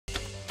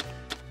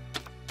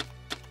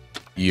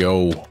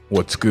Yo,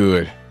 what's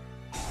good?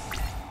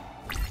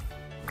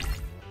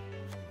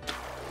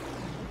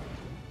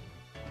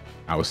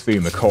 I was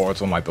seeing the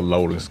cards on like the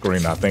loading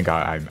screen. I think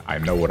I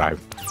know what I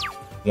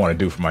want to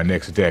do for my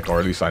next deck, or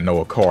at least I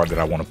know a card that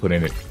I want to put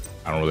in it.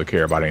 I don't really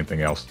care about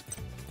anything else.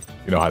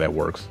 You know how that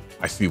works.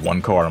 I see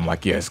one card, I'm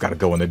like, yeah, it's got to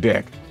go in the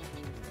deck.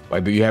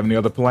 Like, do you have any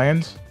other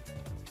plans?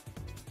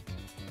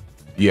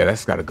 Yeah,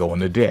 that's got to go in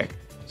the deck.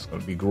 It's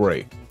going to be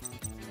great.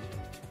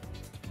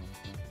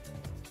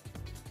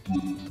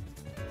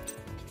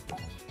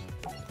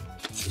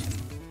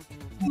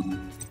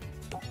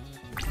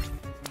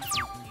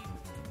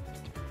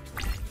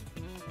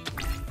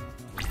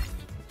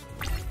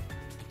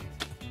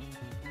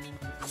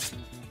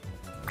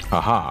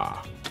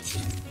 Haha.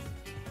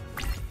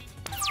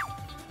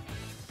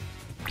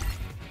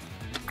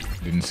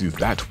 Didn't see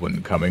that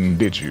one coming,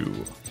 did you?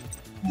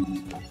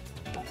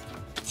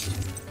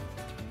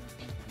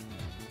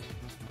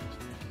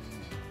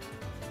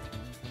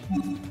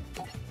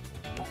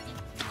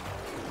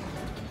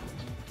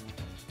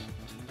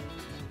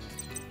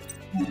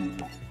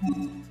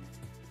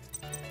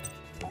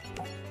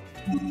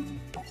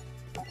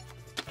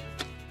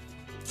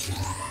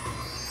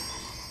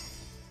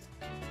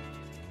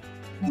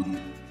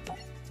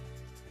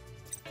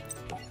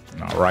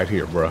 Not right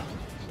here, bruh.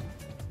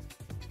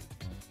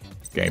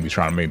 Game be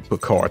trying to make me put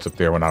cards up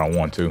there when I don't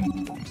want to.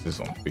 This is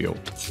on the field.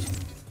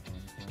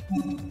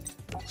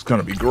 It's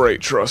gonna be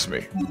great, trust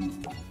me.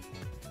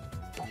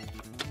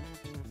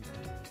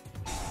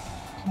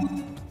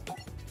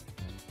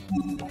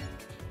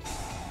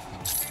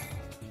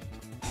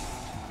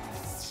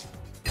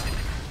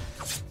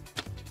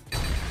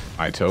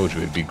 I told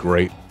you it'd be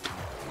great.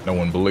 No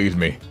one believed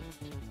me.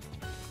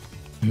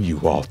 You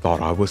all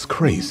thought I was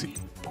crazy.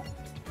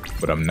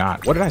 But I'm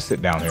not. What did I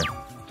sit down here?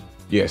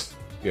 Yes.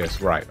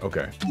 Yes, right.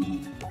 Okay.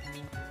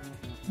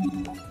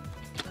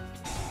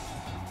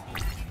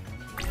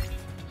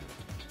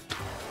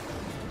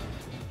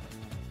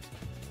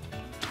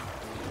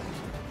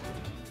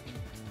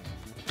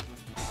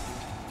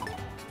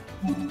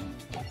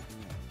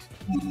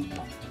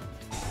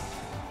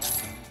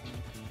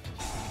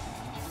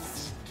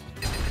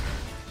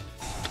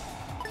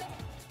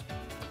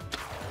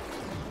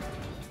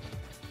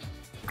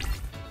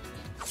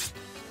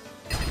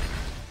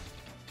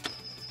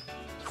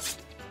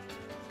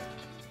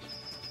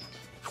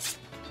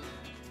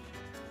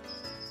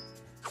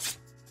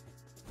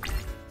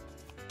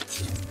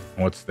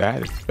 What's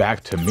that? It's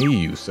back to me,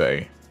 you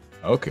say?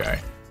 Okay.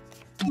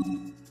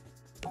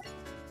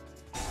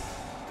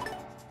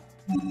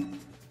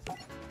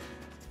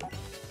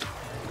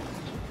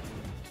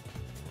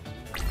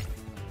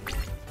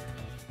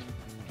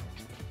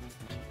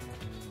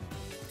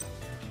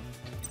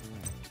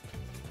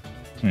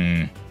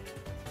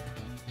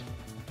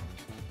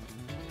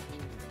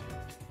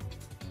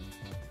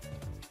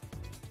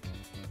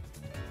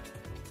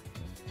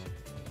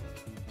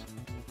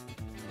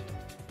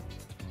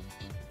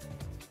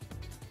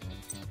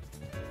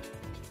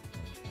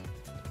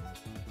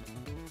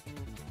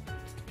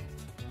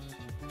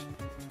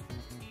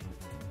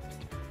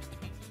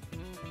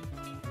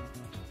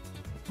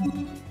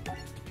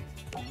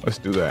 Let's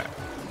do that.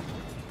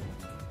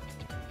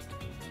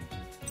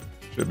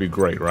 Should be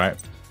great, right?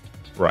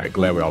 Right,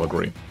 glad we all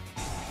agree.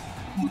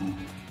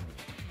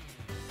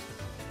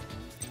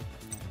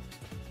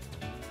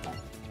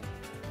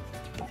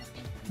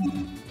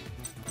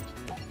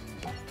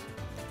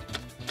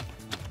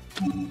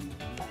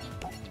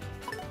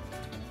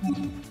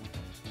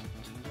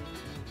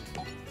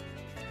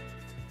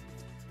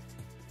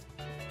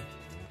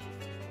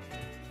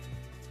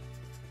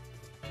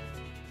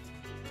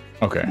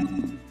 Okay.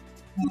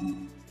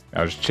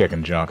 I was just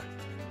checking junk.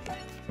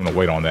 I'm gonna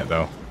wait on that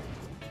though.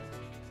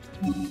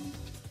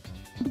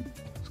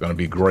 It's gonna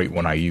be great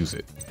when I use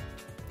it.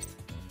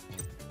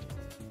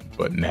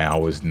 But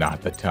now is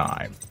not the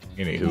time.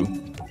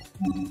 Anywho.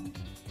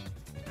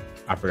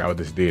 I forgot what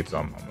this did, so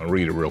I'm gonna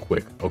read it real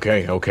quick.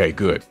 Okay, okay,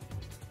 good.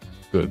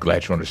 Good,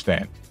 glad you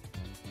understand.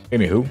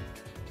 Anywho.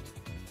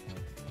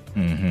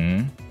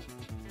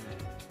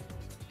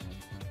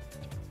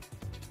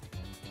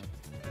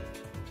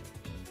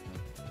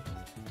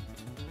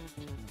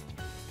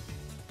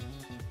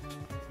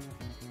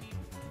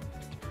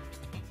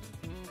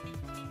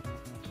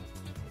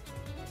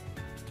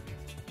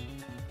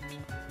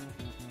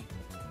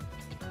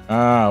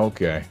 Ah,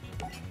 okay.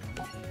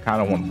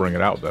 Kind of want to bring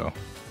it out, though.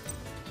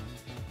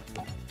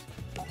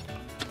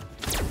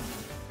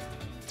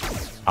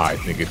 I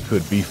think it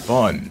could be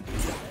fun.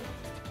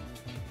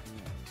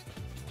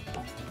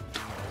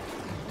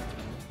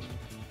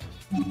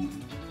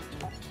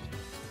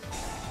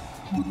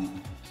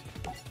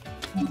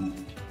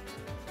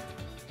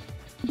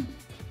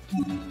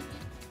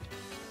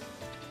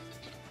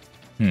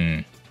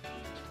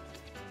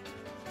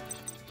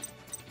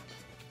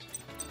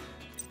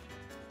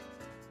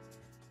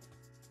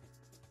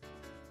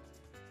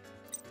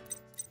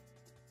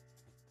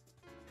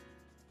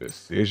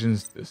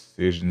 Decisions,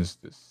 decisions,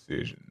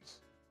 decisions.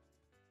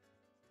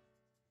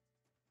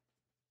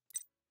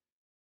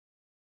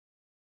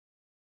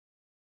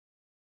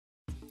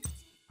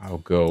 I'll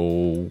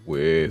go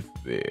with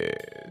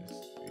this.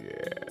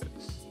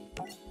 Yes.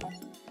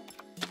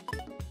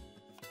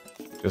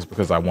 Just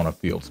because I want a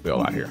field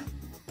spell out here.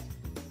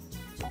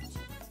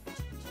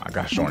 I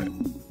got shown it.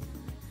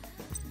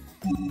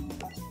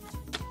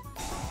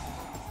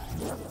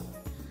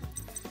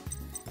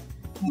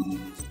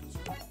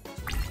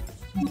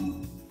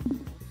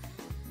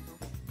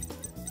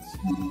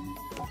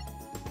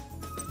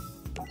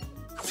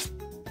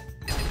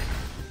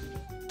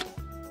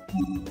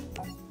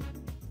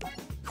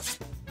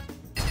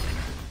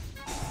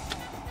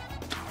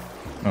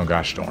 Oh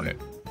gosh darn it.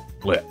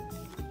 Flip.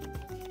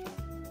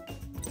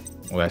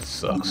 Well, that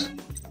sucks.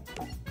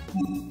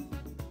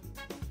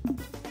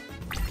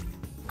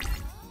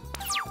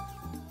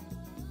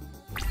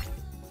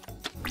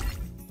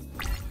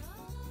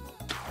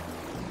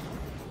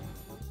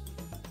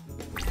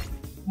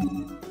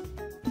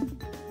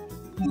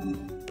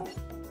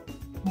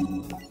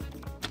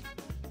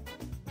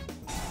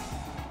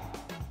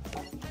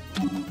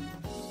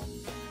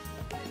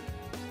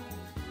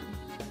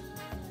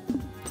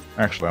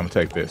 Actually, I'm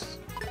gonna take this.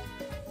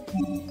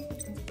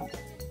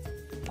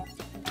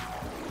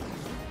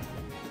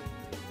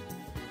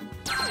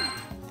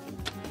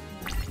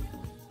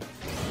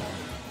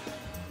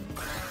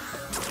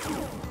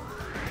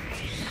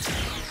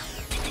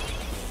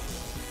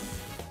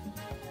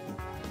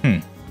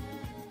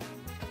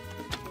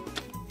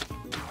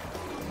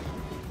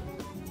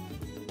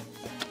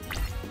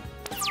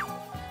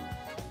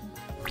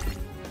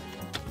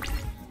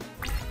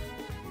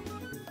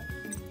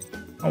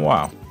 Oh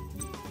wow.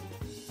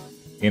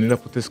 Ended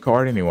up with this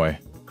card anyway.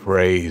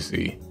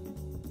 Crazy.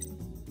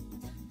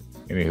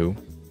 Anywho.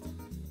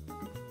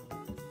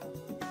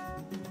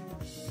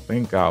 I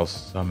think I'll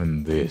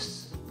summon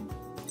this.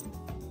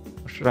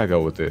 Or should I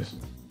go with this?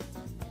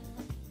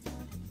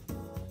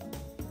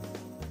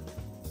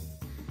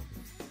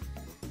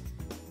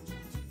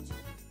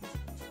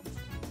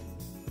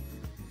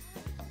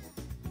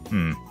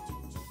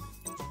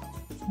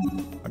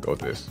 I'll go with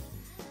this.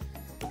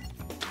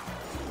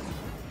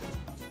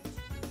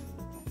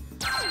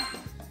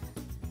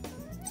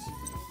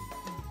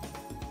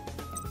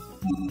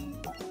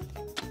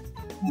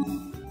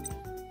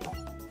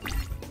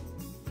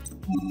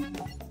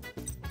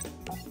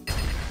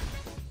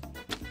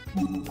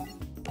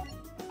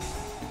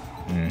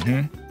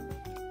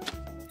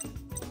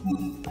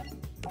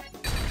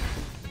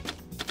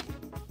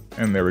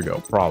 And there we go.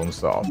 Problem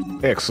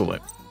solved.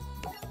 Excellent.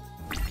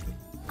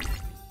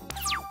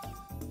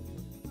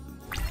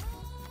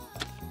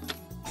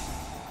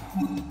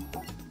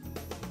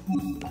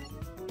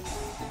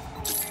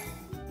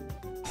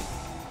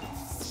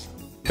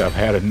 I've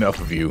had enough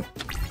of you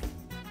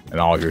and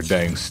all your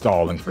dang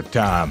stalling for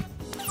time.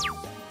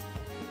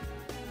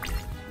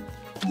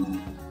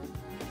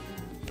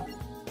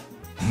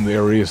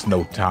 There is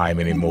no time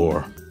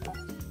anymore.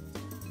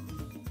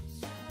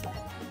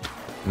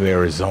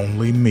 There is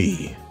only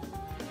me.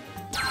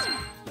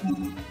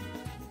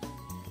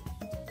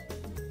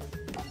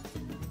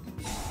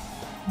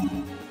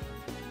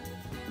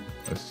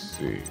 Let's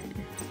see.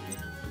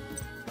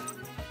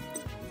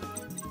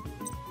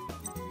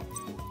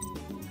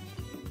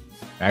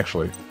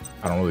 Actually,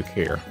 I don't really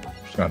care. I'm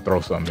just gonna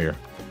throw something here.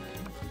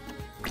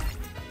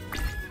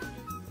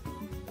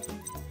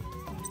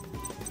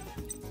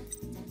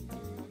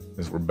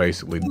 Since we're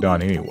basically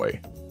done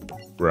anyway.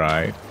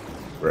 Right,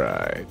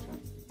 right.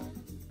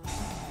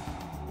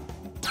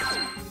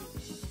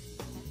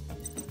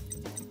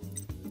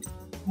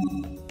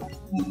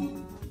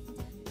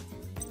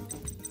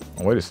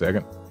 Oh, wait a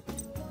second.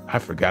 I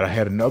forgot I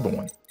had another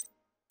one.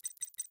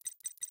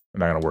 I'm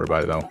not gonna worry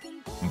about it though.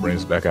 I'll bring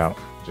this back out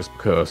just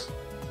because.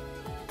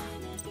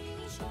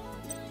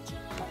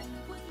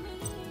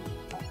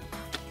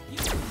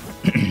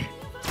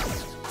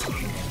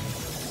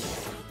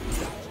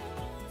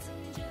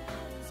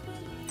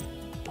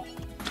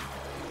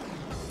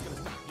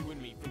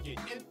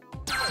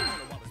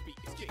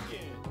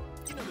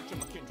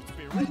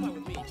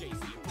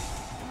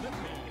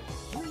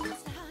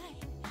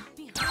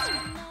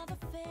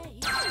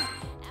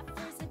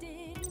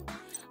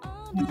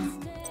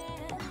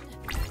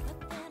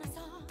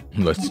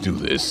 Let's do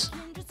this.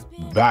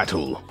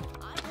 Battle.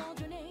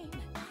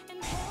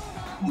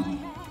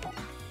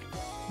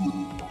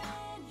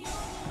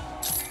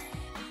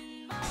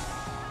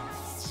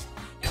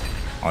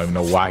 I don't even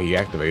know why he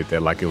activated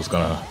that like it was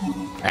gonna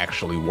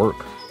actually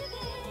work.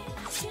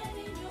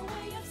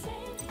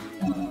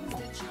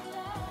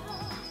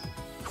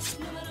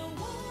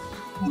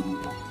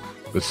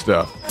 Good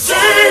stuff.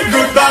 Say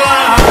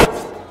goodbye.